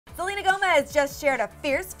Selena Gomez just shared a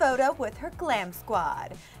fierce photo with her Glam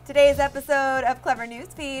squad. Today's episode of Clevver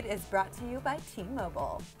Newsfeed is brought to you by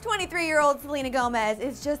T-Mobile. 23-year-old Selena Gomez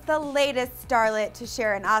is just the latest starlet to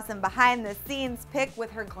share an awesome behind-the-scenes pic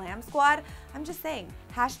with her Glam squad. I'm just saying,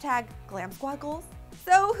 hashtag Glam Squad goals.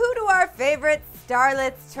 So who do our favorite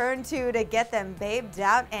starlets turn to get them babed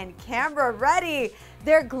out and camera ready?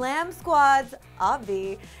 They're Glam Squad's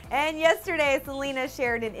Obvi. And yesterday, Selena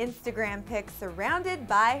shared an Instagram pic surrounded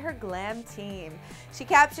by her Glam team. She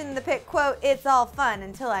captioned the pic, quote, "It's all fun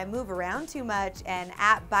until I move around too much and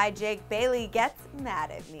 @ByJakeBailey gets mad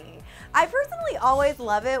at me." I personally always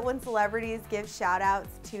love it when celebrities give shout outs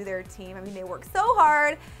to their team. I mean, they work so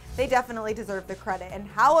hard. They definitely deserve the credit. And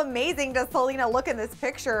how amazing does Selena look in this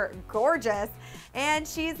picture? Gorgeous. And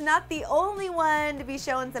she's not the only one to be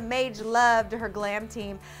showing some maje love to her Glam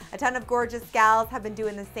team. A ton of gorgeous gals have been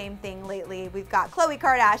doing the same thing lately. We've got Khloe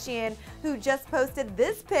Kardashian, who just posted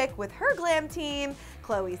this pic with her Glam team.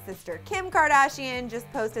 Khloe's sister Kim Kardashian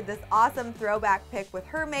just posted this awesome throwback pic with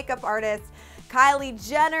her makeup artist. Kylie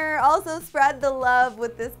Jenner also spread the love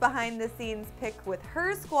with this behind-the-scenes pic with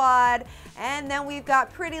her squad. And then we've got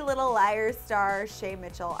Pretty Little Liars star Shay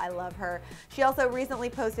Mitchell. I love her. She also recently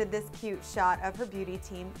posted this cute shot of her beauty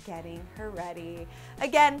team getting her ready.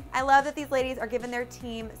 Again, I love that these ladies are giving their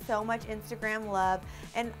team so much Instagram love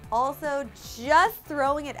and also just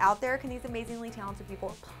throwing it out there. Can these amazingly talented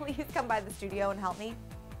people please come by the studio and help me?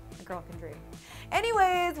 A girl can dream.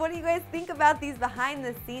 Anyways, what do you guys think about these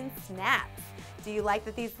behind-the-scenes snaps? Do you like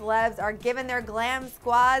that these celebs are giving their Glam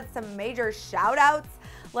squad some major shout outs?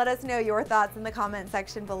 Let us know your thoughts in the comment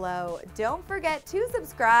section below. Don't forget to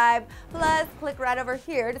subscribe, plus click right over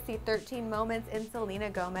here to see 13 moments in Selena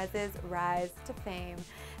Gomez's rise to fame.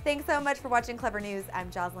 Thanks so much for watching Clevver News. I'm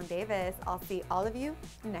Jocelyn Davis. I'll see all of you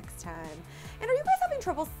next time. And are you guys having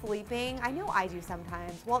trouble sleeping? I know I do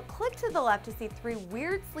sometimes. Well, click to the left to see 3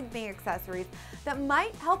 weird sleeping accessories that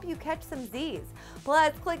might help you catch some Z's.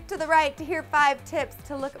 Plus, click to the right to hear 5 tips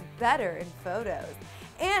to look better in photos.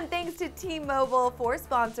 And thanks to T-Mobile for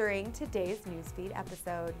sponsoring today's newsfeed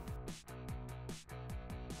episode.